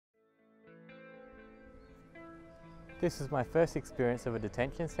This was my first experience of a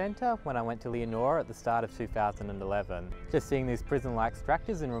detention centre when I went to Leonora at the start of 2011. Just seeing these prison-like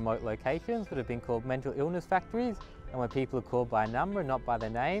structures in remote locations that have been called mental illness factories, and when people are called by a number and not by their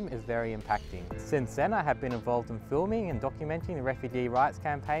name, is very impacting. Since then, I have been involved in filming and documenting the refugee rights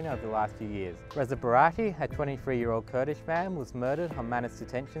campaign over the last few years. Reza Barati, a 23-year-old Kurdish man, was murdered on Manus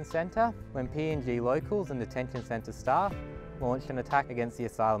Detention Centre when PNG locals and detention centre staff launched an attack against the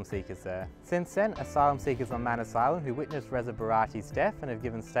asylum seekers there. Since then, asylum seekers on Manus Island who witnessed Reza Barati's death and have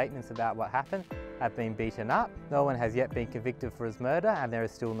given statements about what happened have been beaten up. No one has yet been convicted for his murder, and there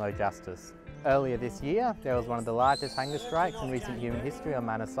is still no justice. Earlier this year, there was one of the largest hunger strikes in recent human history on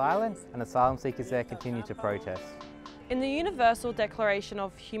Manus Island, and asylum seekers there continue to protest. In the Universal Declaration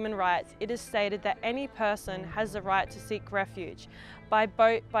of Human Rights, it is stated that any person has the right to seek refuge. By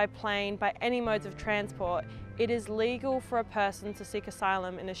boat, by plane, by any modes of transport, it is legal for a person to seek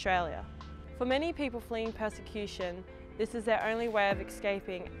asylum in Australia. For many people fleeing persecution, this is their only way of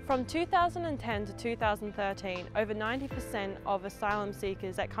escaping. From 2010 to 2013, over 90% of asylum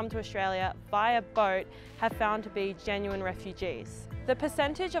seekers that come to Australia via boat have found to be genuine refugees. The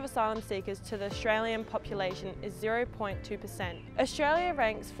percentage of asylum seekers to the Australian population is 0.2%. Australia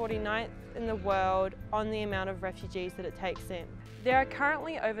ranks 49th in the world on the amount of refugees that it takes in. There are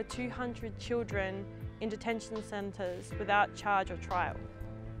currently over 200 children in detention centres without charge or trial.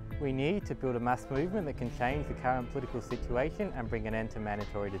 We need to build a mass movement that can change the current political situation and bring an end to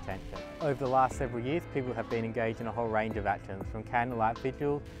mandatory detention. Over the last several years, people have been engaged in a whole range of actions, from candlelight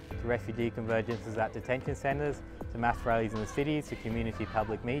vigils to refugee convergences at detention centres, to mass rallies in the cities, to community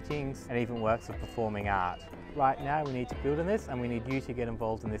public meetings, and even works of performing art. Right now, we need to build on this, and we need you to get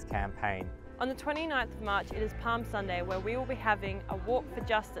involved in this campaign. On the 29th of March, it is Palm Sunday, where we will be having a walk for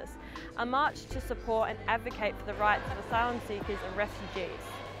justice, a march to support and advocate for the rights of asylum seekers and refugees.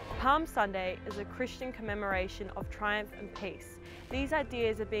 Palm Sunday is a Christian commemoration of triumph and peace. These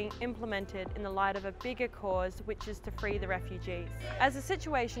ideas are being implemented in the light of a bigger cause, which is to free the refugees. As the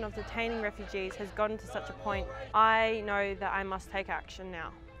situation of detaining refugees has gotten to such a point, I know that I must take action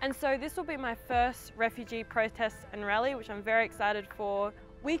now. And so this will be my first refugee protest and rally, which I'm very excited for.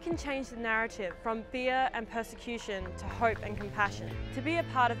 We can change the narrative from fear and persecution to hope and compassion. To be a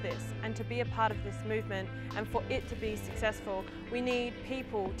part of this and to be a part of this movement and for it to be successful, we need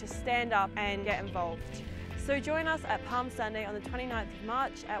people to stand up and get involved. So join us at Palm Sunday on the 29th of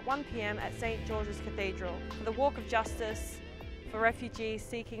March at 1 p.m. at St. George's Cathedral for the Walk of Justice for refugees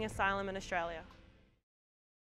seeking asylum in Australia.